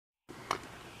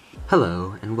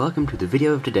Hello, and welcome to the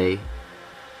video of today,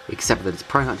 except that it's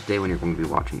probably not today when you're going to be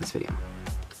watching this video.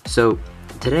 So,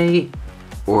 today,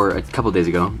 or a couple days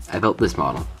ago, I built this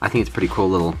model. I think it's a pretty cool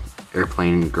little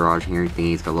airplane garage here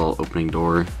thingy. It's got a little opening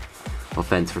door, little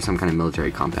fence for some kind of military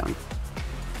compound.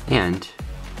 And,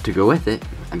 to go with it,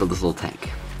 I built this little tank.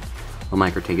 A little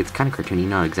micro tank. It's kind of cartoony,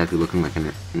 not exactly looking like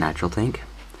a natural tank.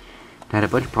 I had a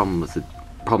bunch of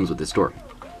problems with this door.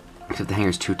 Except the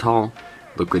hanger's too tall,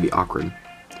 look really awkward.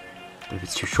 But if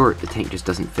it's too short, the tank just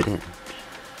doesn't fit in.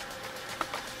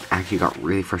 Actually got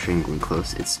really frustrating going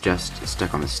close. It's just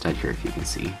stuck on the stud here, if you can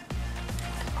see.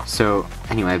 So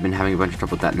anyway, I've been having a bunch of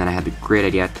trouble with that, and then I had the great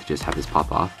idea to just have this pop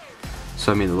off.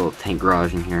 So I made a little tank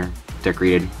garage in here,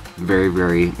 decorated very,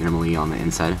 very minimally on the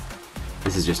inside.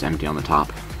 This is just empty on the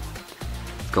top.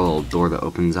 It's got a little door that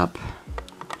opens up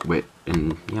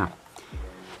and yeah.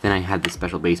 Then I had this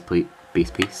special base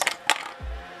piece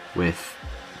with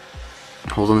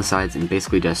holes on the sides and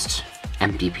basically just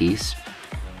empty piece,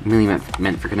 really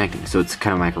meant for connecting. So it's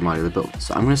kind of micro modular build.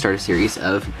 So I'm going to start a series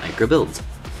of micro builds.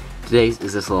 Today's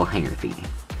is this little hanger thingy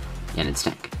and its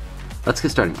tank. Let's get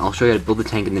started. I'll show you how to build the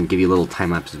tank and then give you a little time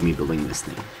lapse of me building this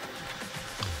thing.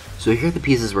 So here are the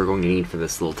pieces we're going to need for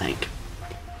this little tank.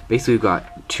 Basically we've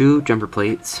got 2 jumper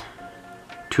plates,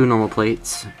 2 normal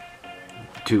plates,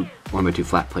 2 1x2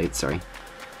 flat plates, sorry,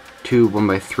 2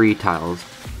 1x3 tiles,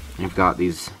 and we've got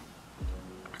these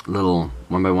little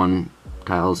 1x1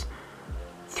 tiles,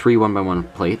 3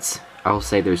 1x1 plates. I will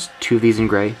say there's 2 of these in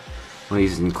gray, 1 of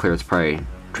these is in clear. It's probably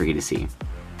tricky to see,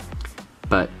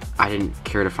 but I didn't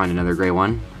care to find another gray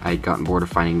one. I had gotten bored of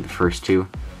finding the first 2,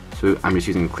 so I'm just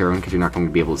using a clear one because you're not going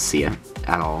to be able to see it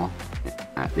at all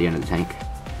at the end of the tank.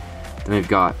 Then we've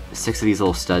got 6 of these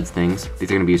little studs things. These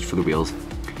are going to be used for the wheels.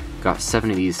 Got 7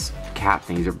 of these cap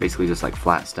things. They're basically just like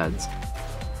flat studs.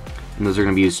 And those are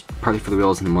going to be used partly for the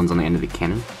wheels and the ones on the end of the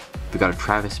cannon. We've got a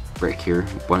Travis brick here.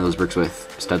 One of those bricks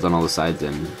with studs on all the sides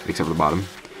and except for the bottom.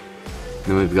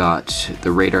 Then we've got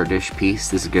the radar dish piece.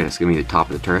 This is good. It's going to be the top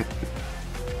of the turret.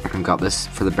 We've got this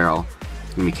for the barrel.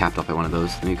 It's going to be capped up by one of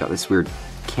those. Then we've got this weird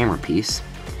camera piece.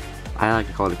 I like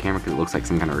to call it a camera because it looks like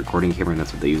some kind of recording camera, and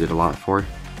that's what they use it a lot for.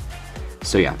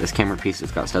 So yeah, this camera piece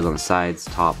has got studs on the sides,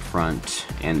 top, front,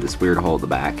 and this weird hole at the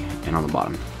back and on the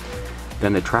bottom.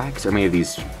 Then the tracks are made of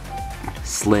these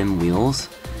slim wheels,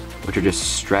 which are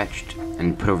just stretched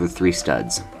and put over 3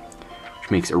 studs,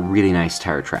 which makes a really nice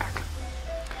tire track.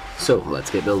 So let's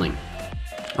get building.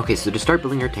 Okay, so to start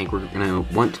building our tank, we're going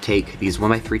to want to take these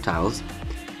 1x3 tiles.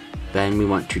 Then we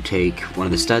want to take one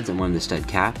of the studs and one of the stud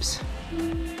caps,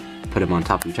 put them on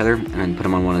top of each other, and then put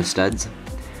them on one of the studs.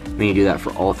 We need to do that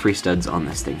for all 3 studs on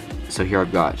this thing. So here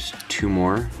I've got 2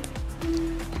 more.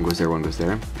 One goes there, one goes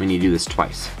there. We need to do this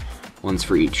twice. One's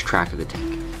for each track of the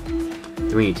tank.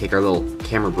 Then we need to take our little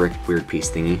camera brick weird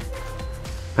piece thingy,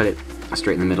 put it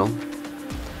straight in the middle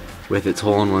with its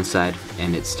hole on one side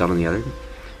and its stud on the other.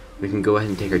 We can go ahead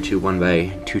and take our 2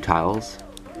 1x2 tiles,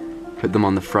 put them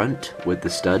on the front with the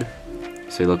stud,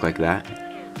 so they look like that.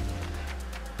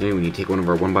 Then we need to take one of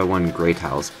our 1x1 gray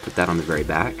tiles, put that on the very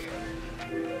back.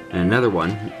 And another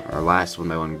one, our last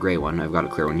 1x1 gray one, I've got a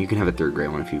clear one. You can have a 3rd gray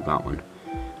one if you've got one.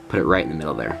 Put it right in the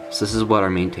middle there. So this is what our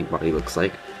main tank body looks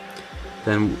like.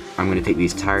 Then I'm going to take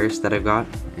these tires that I've got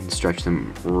and stretch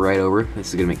them right over. This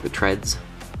is going to make the treads.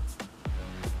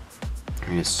 I'm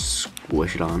going to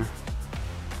squish it on.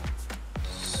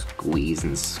 Squeeze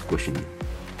and squish and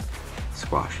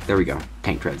squash. There we go.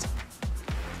 Tank treads.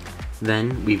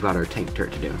 Then we've got our tank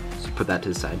turret to do. So put that to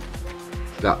the side.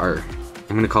 We've got our,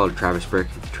 I'm going to call it a Travis brick.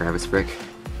 It's a Travis brick.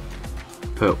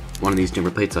 Put one of these jumper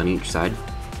plates on each side.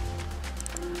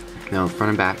 Now front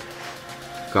and back.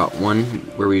 Got one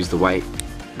where we use the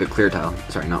clear tile.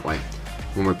 Sorry, not white.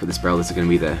 When we put this barrel, this is going to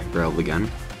be the barrel of the gun.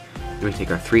 Then we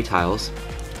take our 3 tiles,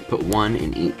 put 1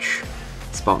 in each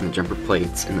spot in the jumper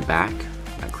plates in the back,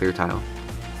 that clear tile.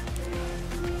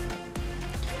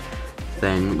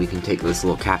 Then we can take this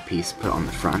little cap piece, put it on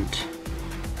the front.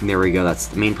 And there we go, that's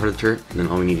the main part of the turret. And then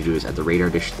all we need to do is add the radar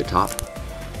dish to the top.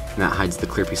 And that hides the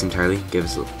clear piece entirely,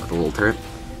 gives us the little turret.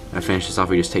 And to finish this off,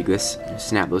 we just take this,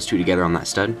 snap those 2 together on that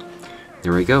stud.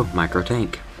 There we go, micro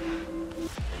tank.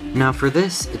 Now for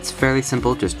this, it's fairly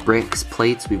simple, just bricks,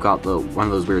 plates. We've got one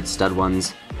of those weird stud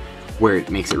ones where it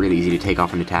makes it really easy to take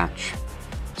off and attach.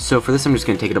 So for this, I'm just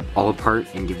going to take it all apart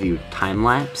and give you time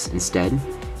lapse instead,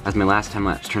 as my last time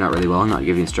lapse turned out really well, not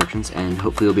give you instructions, and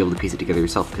hopefully you'll be able to piece it together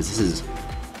yourself, because this is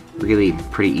really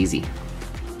pretty easy.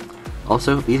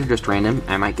 Also, these are just random.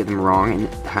 I might get them wrong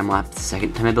in time lapse the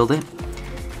second time I build it,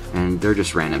 and they're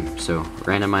just random. So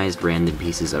randomized random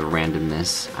pieces of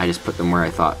randomness. I just put them where I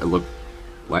thought it looked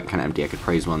kind of empty. I could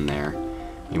probably use one there,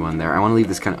 one there. I want to leave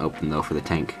this kind of open though for the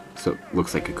tank, so it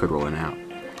looks like it could roll in and out.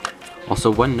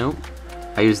 Also, one note,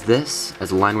 I use this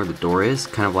as a line where the door is,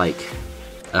 kind of like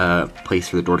a place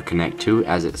for the door to connect to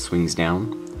as it swings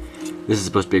down. This is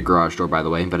supposed to be a garage door, by the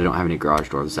way, but I don't have any garage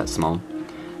doors that small.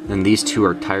 Then these two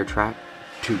are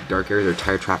two dark areas are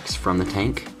tire tracks from the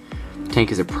tank. The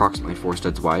tank is approximately 4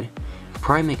 studs wide. I'll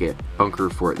probably make a bunker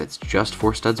for it that's just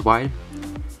 4 studs wide,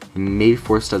 and maybe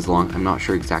 4 studs long. I'm not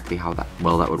sure exactly how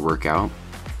well that would work out.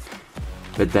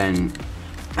 But then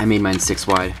I made mine 6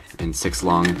 wide and 6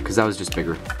 long because that was just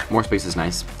bigger. More space is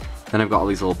nice. Then I've got all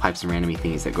these little pipes and randomy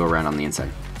thingies that go around on the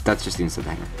inside. That's just the inside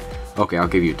hanger. Okay, I'll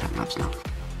give you a time lapse now.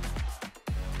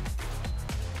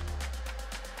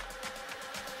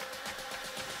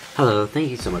 Hello, thank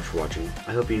you so much for watching.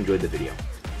 I hope you enjoyed the video.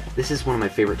 This is one of my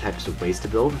favorite types of ways to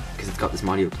build because it's got this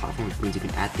modular platform, which means you can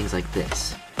add things like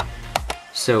this.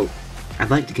 So I'd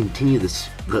like to continue this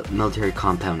military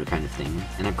compound kind of thing,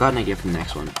 and I've got an idea for the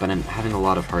next one, but I'm having a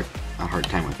hard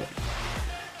time with it.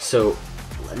 So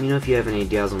let me know if you have any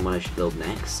ideas on what I should build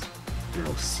next, and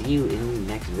I'll see you in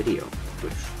the next video,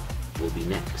 which will be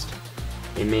next.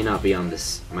 It may not be on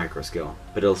this micro scale,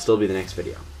 but it'll still be the next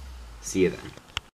video. See you then.